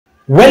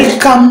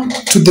Welcome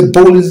to the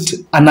bold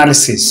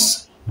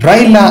analysis.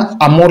 Raila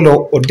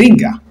Amolo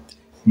Odinga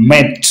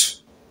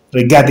met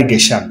Rigathi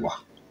Gachaga.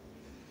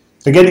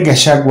 Rigathi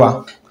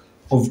Gachaga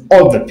of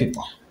all the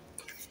people.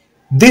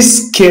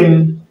 This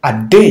came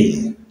a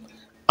day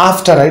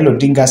after Raila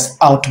Odinga's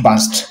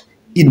outburst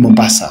in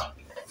Mombasa.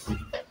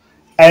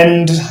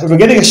 And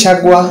Rigathi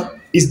Gachaga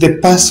is the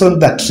person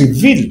that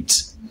revealed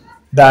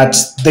that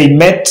they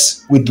met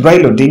with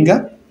Raila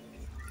Odinga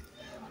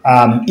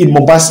in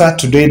Mombasa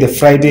today, the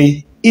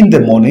Friday in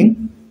the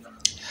morning.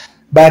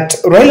 But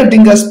Raila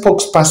Odinga's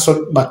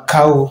spokesperson,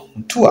 Makau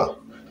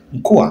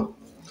Mkua,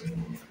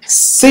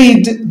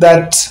 said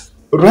that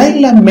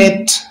Raila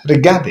met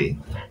Rigathi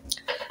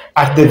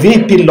at the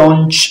VIP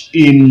launch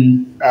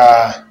in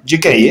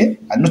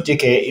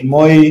in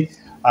Moi,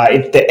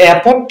 at the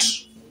airport.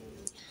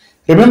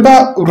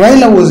 Remember,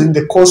 Raila was in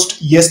the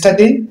coast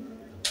yesterday.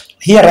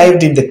 He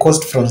arrived in the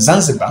coast from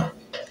Zanzibar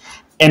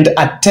and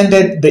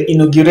attended the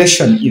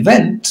inauguration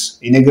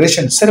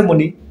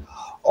ceremony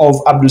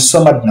of Abdul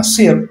Samad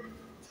Nasir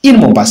in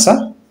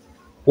Mombasa,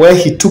 where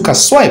he took a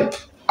swipe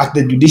at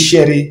the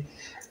judiciary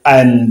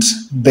and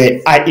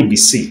the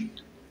IEBC.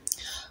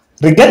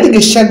 Rigathi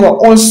Gachaga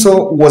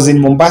also was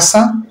in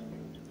Mombasa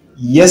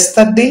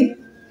yesterday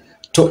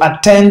to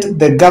attend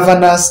the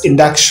governor's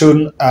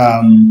induction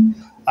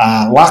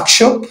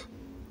workshop.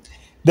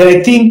 Then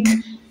I think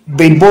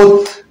they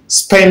both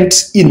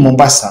spent in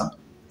Mombasa.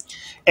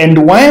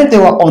 And while they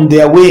were on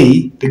their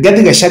way,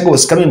 Rigathi Gachaga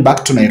was coming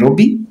back to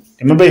Nairobi.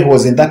 Remember, he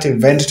was in that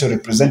event to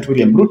represent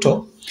William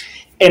Ruto.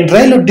 And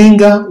Raila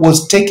Odinga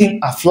was taking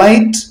a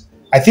flight,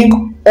 I think,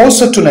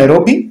 also to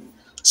Nairobi,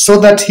 so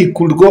that he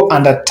could go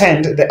and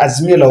attend the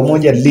Azimio la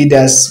Umoja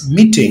leaders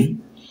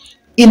meeting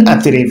in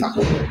Athi River.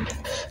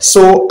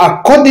 So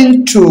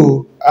according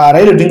to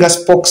Raila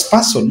Odinga's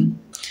spokesperson,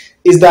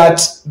 is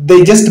that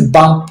they just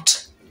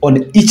bumped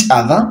on each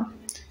other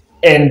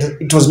and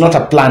it was not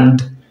a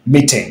planned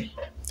meeting.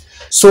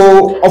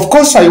 So, of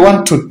course, I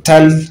want to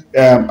tell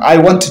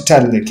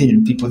the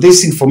Kenyan people,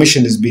 this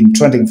information has been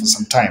trending for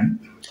some time.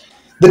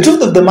 The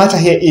truth of the matter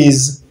here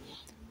is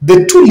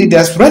the two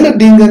leaders, Raila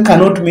Odinga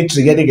cannot meet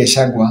Rigathi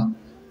Gachaga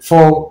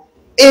for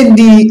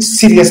any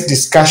serious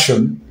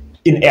discussion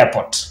in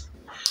airport.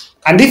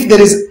 And if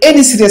there is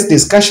any serious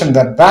discussion,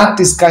 that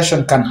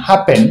discussion can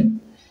happen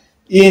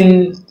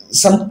in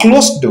some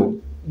closed door,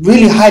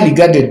 really highly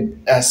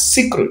guarded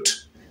secret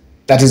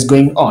that is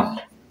going on.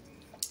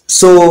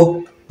 So,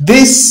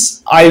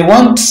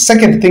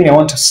 second thing I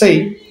want to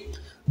say,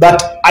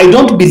 that I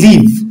don't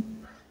believe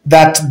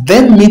that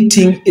them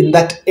meeting in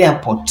that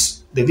airport,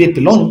 the VIP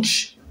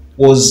launch,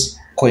 was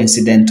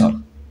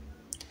coincidental.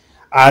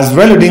 As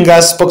Raila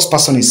Odinga's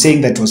spokesperson is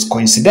saying that it was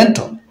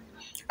coincidental,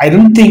 I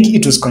don't think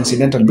it was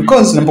coincidental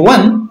because, number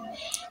one,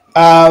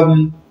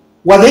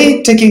 were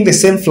they taking the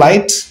same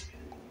flight?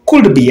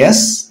 Could be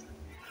yes.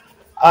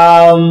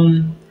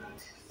 And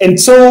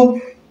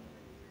so,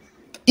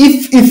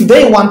 if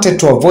they wanted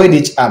to avoid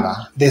each other,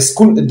 they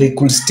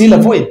could still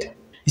avoid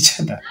each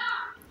other.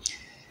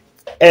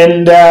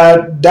 And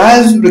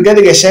does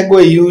Rigathi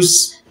Gachaga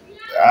use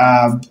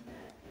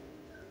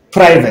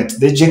private,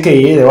 the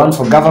JKA, the one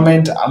for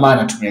government,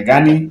 Amana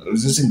Tumiagani,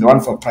 is using the one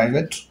for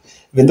private,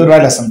 even though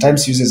Raila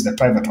sometimes uses the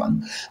private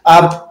one.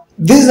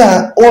 These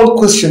are all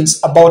questions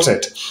about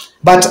it.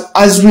 But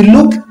as we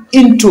look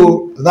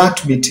into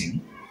that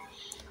meeting,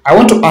 I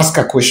want to ask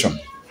a question.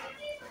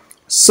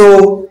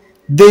 So,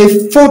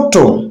 the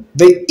photo,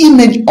 the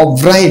image of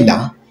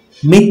Raila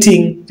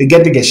meeting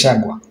Rigathi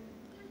Gachaga,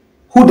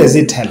 who does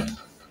it help?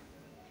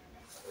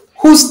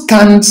 Who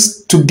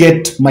stands to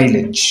get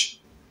mileage?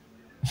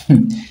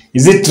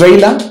 Is it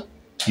Raila?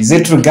 Is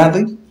it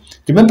Rigathi?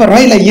 Remember,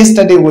 Raila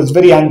yesterday was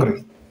very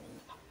angry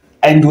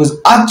and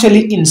was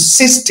actually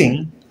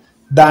insisting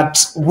that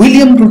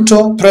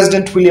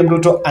President William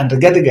Ruto and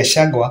Rigathi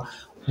Gachaga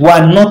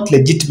were not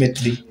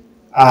legitimately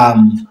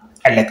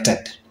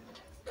elected.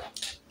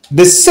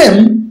 The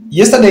same,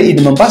 yesterday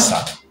in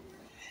Mombasa,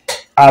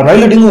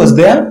 Raila Odinga was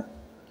there,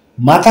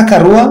 Martha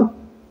Karua,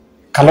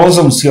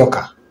 Kalonzo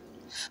Musyoka.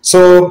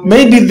 So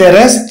maybe the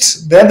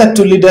other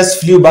two leaders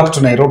flew back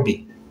to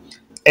Nairobi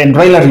and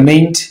Raila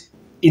remained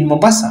in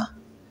Mombasa.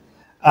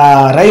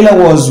 Raila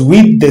was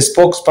with the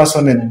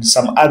spokesperson and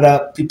some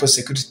other people's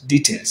security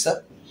details.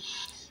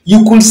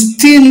 You could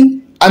still,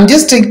 I'm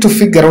just trying to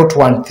figure out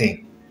one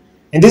thing.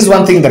 And this is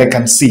one thing that I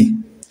can see.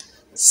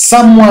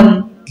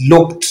 Someone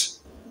looked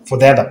for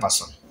the other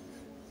person.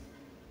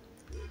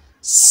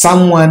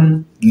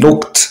 Someone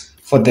looked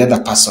for the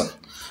other person.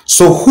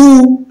 So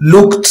who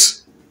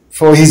looked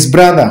for his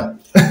brother?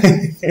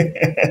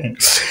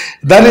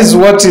 That is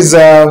what is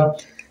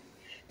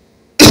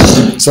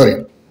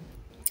sorry.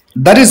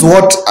 That is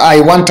what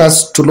I want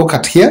us to look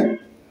at here,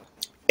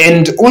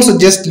 and also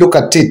just look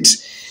at it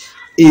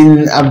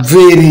in a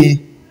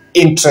very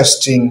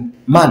interesting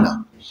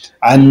manner.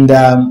 And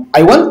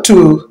I want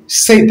to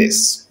say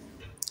this,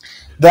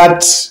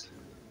 that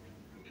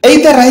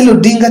either Raila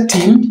Odinga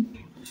team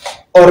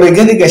or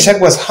Rigathi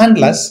Gachaga's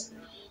handlers,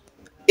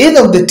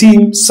 either of the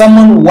team,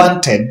 someone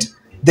wanted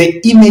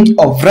the image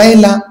of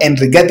Raila and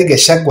Rigathi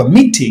Gachaga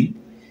meeting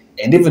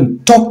and even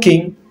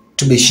talking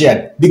to be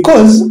shared.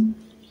 Because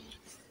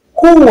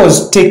who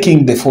was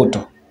taking the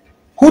photo?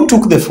 Who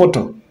took the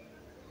photo?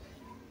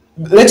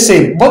 Let's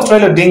say both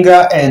Raila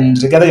Odinga and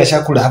Rigathi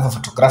Gachaga could have a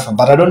photographer,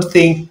 but I don't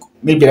think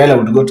maybe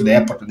Raila would go to the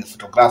airport with the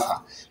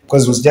photographer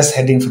because he was just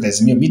heading for the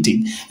Azimio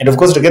meeting. And of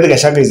course, Rigathi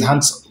Gachaga is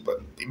hands,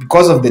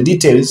 because of the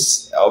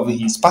details of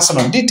his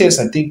personal details.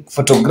 I think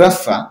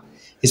photographer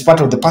is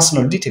part of the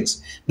personal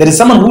details. There is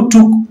someone who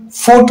took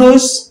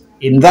photos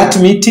in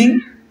that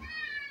meeting,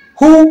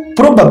 who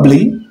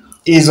probably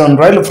is on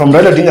Raila, from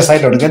Raila Odinga's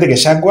side or Rigathi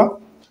Gachaga,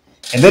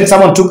 and then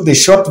someone took the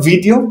short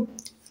video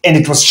and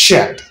it was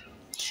shared.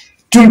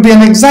 It will be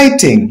an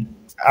exciting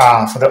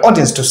for the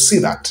audience to see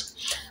that.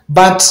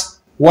 But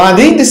were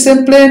they in the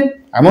same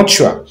plane? I'm not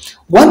sure.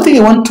 One thing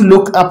I want to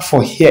look up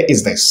for here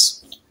is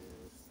this.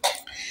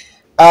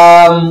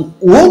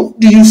 What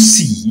do you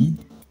see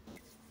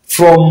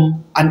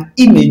from an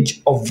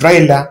image of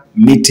Raila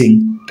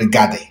meeting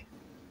Rigathi?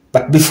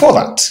 But before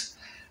that,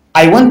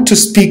 I want to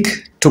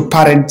speak to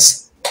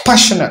parents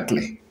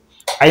passionately.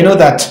 I know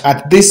that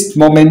at this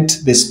moment,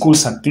 the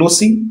schools are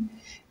closing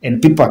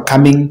and people are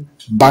coming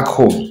back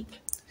home.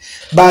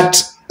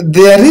 But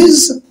there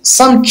is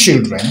some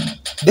children,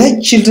 there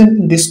are children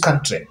in this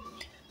country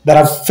that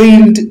have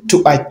failed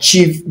to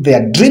achieve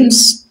their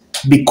dreams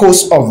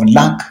because of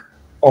lack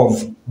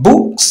of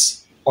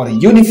books or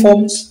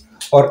uniforms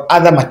or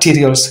other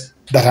materials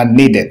that are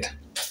needed.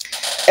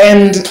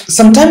 And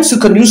sometimes you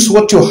can use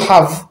what you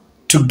have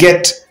to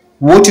get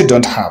what you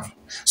don't have.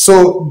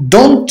 So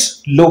don't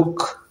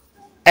look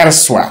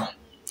elsewhere.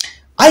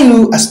 Are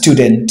you a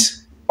student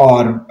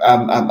or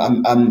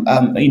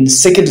in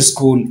secondary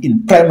school,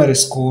 in primary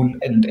school,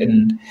 and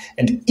in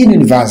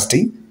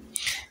university,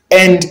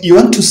 and you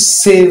want to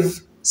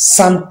save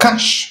some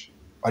cash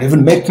or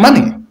even make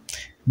money?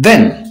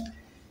 Then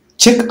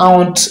check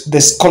out the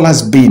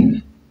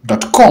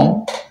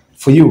scholarsbean.com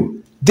for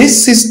you.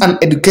 This is an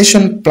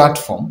education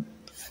platform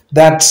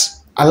that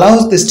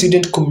allows the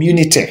student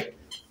community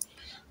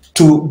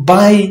to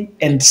buy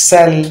and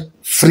sell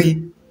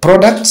free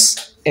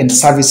products and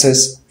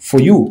services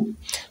for you.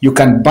 You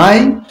can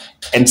buy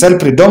and sell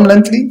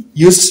predominantly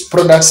used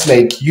products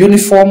like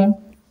uniform,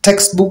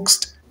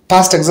 textbooks,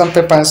 past exam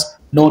papers,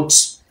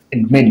 notes,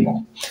 and many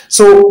more.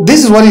 So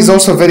this is what is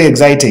also very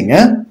exciting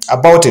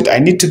about it. I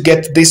need to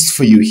get this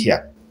for you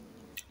here.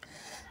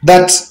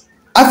 That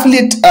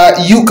affiliate,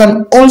 you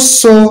can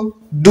also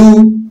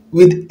do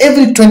with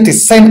every 20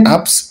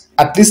 sign-ups,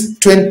 at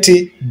least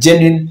 20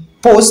 genuine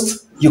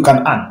posts you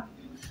can earn.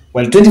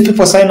 Well, 20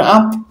 people sign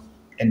up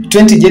and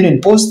 20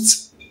 genuine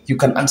posts, you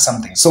can earn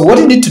something. So what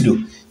you need to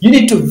do, you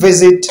need to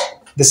visit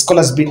the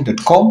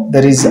scholarsbean.com.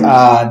 There is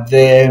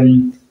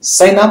the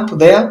sign up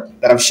there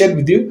that I've shared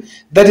with you.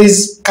 That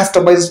is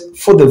customized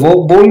for the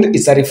bold.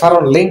 It's a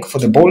referral link for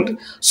the bold.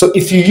 So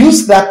if you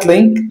use that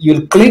link,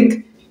 you'll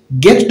click,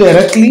 get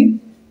directly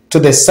to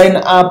the sign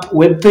up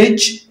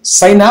webpage,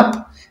 sign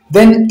up.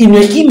 Then in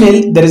your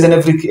email, there is a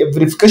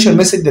verification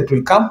message that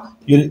will come.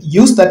 You'll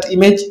use that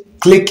image,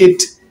 click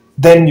it,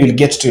 then you'll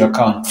get to your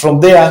account. From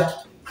there,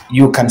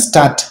 you can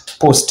start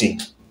posting.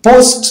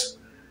 Post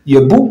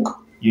your book,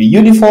 your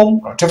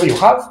uniform, whatever you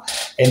have,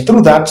 and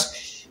through that,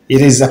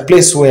 it is a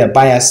place where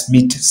buyers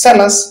meet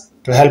sellers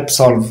to help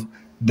solve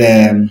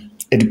the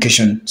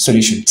education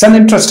solution. It's an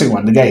interesting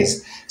one,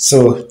 guys.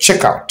 So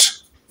check out.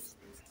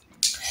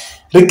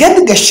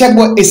 Rigathi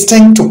Gachaga is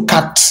trying to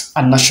cut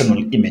a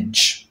national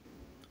image.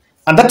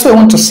 And that's why I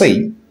want to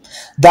say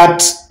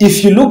that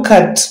if you look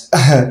at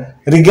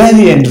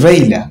Rigathi and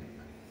Raila,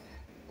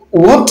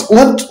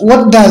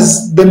 what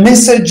does the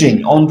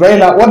messaging on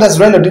Raila, what does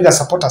Raila Odinga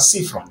supporters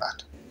see from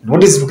that?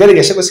 What does Rigathi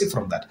Gachaga see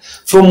from that?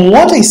 From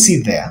what I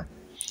see there,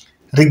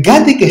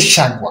 Rigathi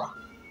Gachaga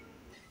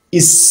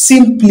is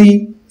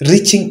simply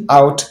reaching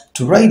out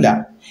to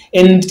Raila.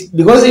 And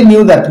because he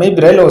knew that maybe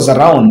Raila was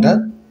around,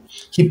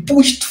 he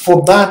pushed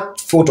for that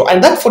photo.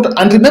 And that photo,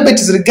 and remember,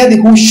 it is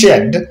Rigathi who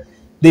shared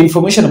the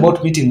information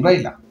about meeting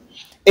Raila.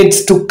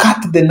 It's to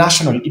cut the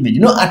national image.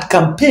 You know, at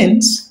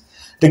campaigns,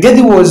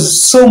 Rigathi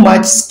was so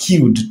much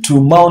skewed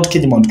to Mount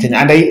Kenya.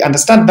 And I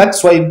understand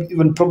that's why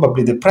even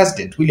probably the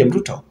president, William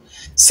Ruto,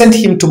 sent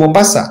him to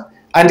Mombasa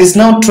and is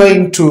now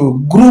trying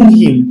to groom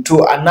him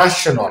to a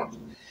national,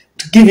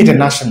 to give it a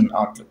national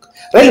outlook.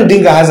 Raila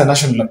Odinga has a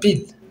national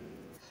appeal.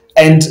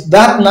 And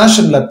that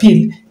national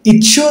appeal,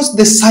 it shows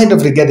the side of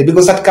Rigathi,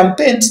 because at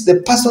campaigns,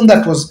 the person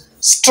that was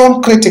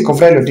strong critic of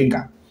Raila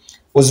Odinga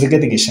was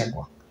Rigathi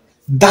Gachaga.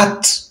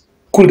 That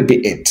could be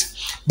it.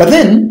 But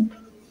then,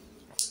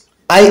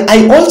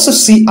 I also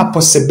see a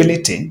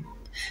possibility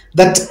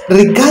that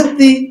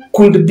Rigathi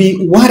could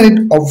be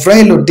worried of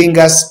Raila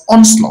Odinga's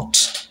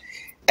onslaught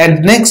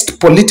and next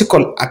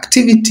political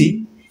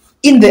activity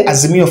in the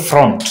Azimio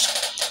front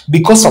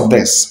because of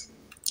this.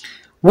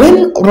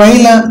 When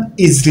Raila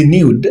is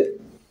renewed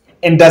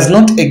and does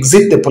not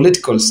exit the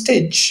political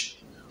stage,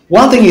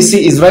 one thing you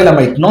see is Raila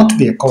might not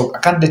be a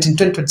candidate in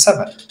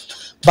 2027.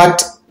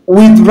 But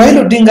with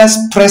Raila Odinga's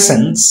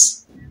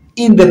presence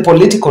in the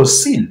political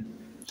scene.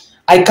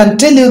 I can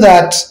tell you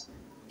that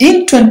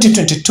in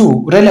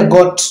 2022, Raila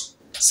got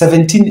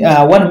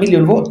 1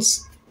 million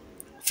votes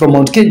from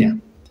Mount Kenya.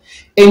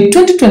 And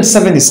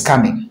 2027 is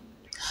coming.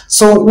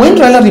 So when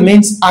Raila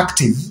remains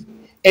active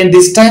and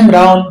this time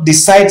round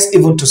decides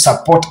even to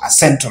support a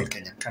central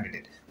Kenyan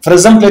candidate, for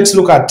example, let's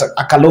look at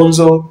a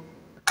Kalonzo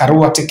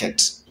Karua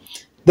ticket.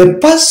 The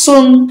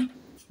person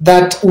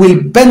that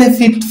will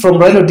benefit from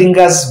Raila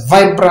Odinga's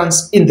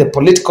vibrance in the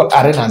political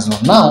arena as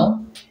of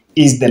now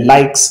is the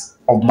likes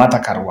of Martha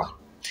Karua.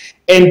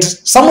 And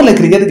someone like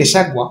Rigathi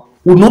Gachaga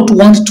would not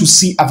want to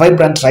see a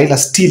vibrant Raila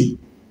still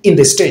in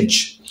the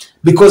stage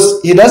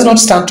because he does not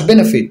stand to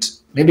benefit,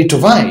 maybe to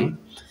vie,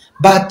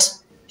 but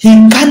he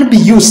can be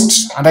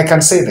used, and I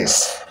can say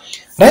this.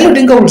 Raila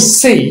Odinga will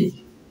say,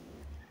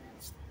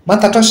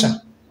 Martha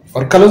Tosha,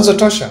 or Kalonzo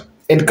Tosha,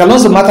 and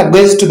Kalonzo Martha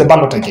goes to the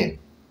ballot again.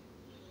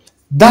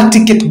 That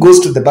ticket goes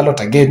to the ballot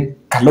again,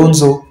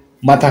 Kalonzo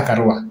Martha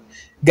Karua.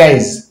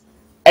 Guys,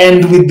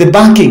 and with the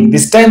backing,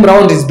 this time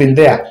round has been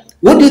there.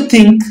 What do you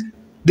think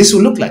this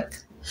will look like?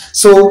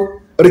 So,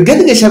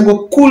 Rigathi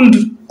Gachaga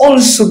could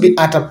also be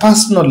at a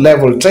personal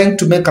level trying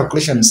to make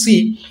calculations,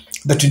 see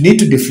that you need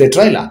to deflate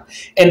Raila.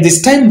 And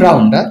this time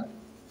round,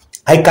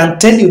 I can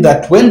tell you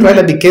that when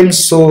Raila became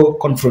so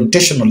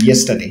confrontational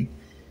yesterday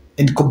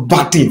and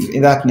combative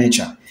in that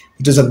nature,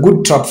 it was a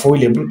good trap for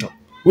William Ruto.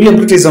 William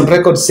Ruto is on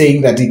record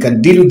saying that he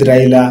can deal with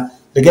Raila.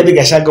 Rigathi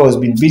Gachaga has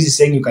been busy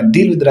saying you can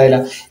deal with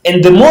Raila.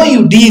 And the more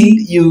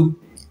you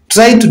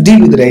try to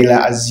deal with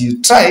Raila as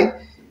you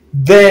try,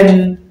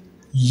 then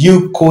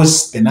you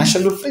cause the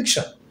national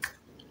friction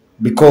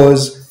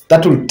because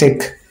that will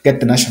get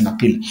the national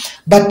appeal.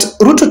 But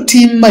Ruto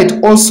team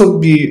might also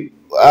be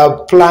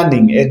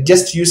planning and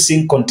just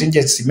using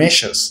contingency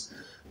measures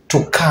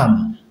to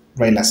calm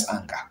Raila's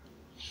anger.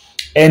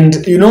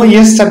 And you know,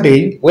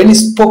 yesterday when he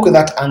spoke with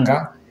that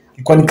anger,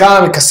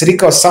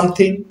 or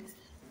something,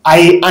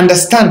 I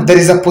understand there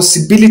is a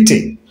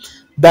possibility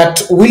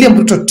that William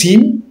Ruto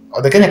team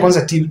or the Kenya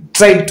Kwanza team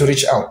tried to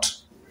reach out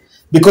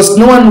because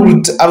no one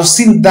would have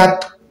seen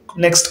that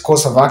next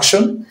course of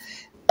action.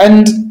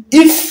 And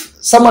if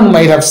someone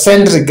might have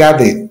sent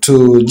Rigathi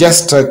to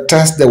just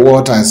test the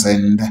waters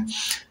and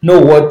know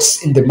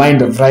what's in the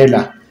mind of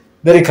Raila,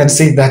 then you can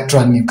say that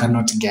one you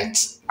cannot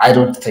get. I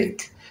don't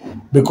think.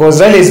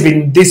 Because Raila has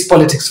been in this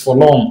politics for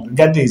long.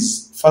 Rigathi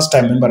is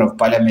first-time member of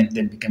parliament,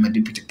 then became a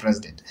deputy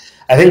president.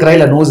 I think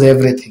Raila knows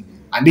everything.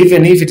 And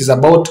even if it is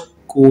about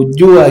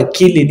kujua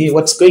killing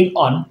what's going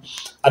on,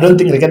 I don't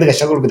think Rigathi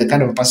Gachaga will be the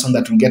kind of person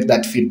that will get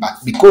that feedback.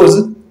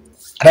 Because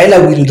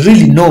Raila will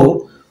really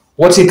know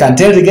what he can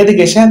tell Rigathi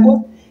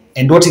Gachaga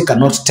and what he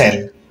cannot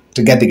tell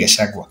Rigathi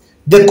Gachaga.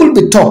 There could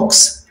be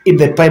talks in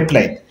the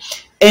pipeline.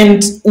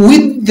 And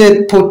with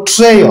the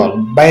portrayal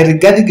by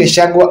Rigathi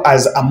Gachaga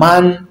as a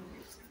man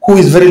who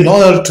is very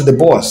loyal to the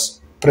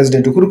boss,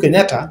 President Uhuru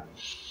Kenyatta,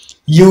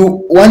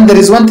 there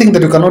is one thing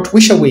that you cannot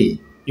wish away,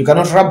 you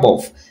cannot rub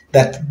off,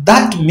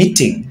 that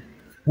meeting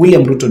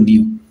William Ruto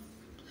knew.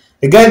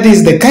 Rigathi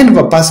is the kind of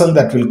a person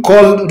that will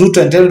call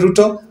Ruto and tell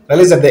Ruto, Raila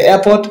is at the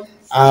airport,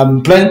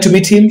 I'm planning to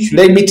meet him, should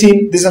I meet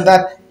him, this and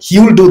that. He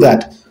will do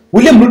that.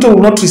 William Ruto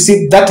will not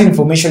receive that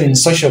information in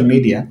social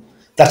media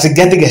that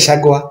Rigathi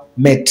Gachaga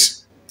met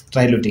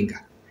Raila Odinga.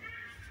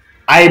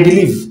 I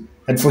believe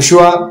that for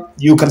sure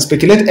you can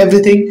speculate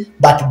everything,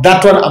 but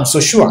that one I'm so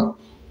sure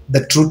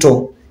that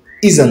Ruto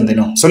is on the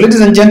know. So ladies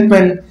and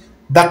gentlemen,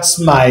 that's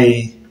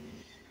my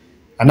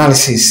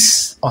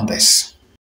analysis on this.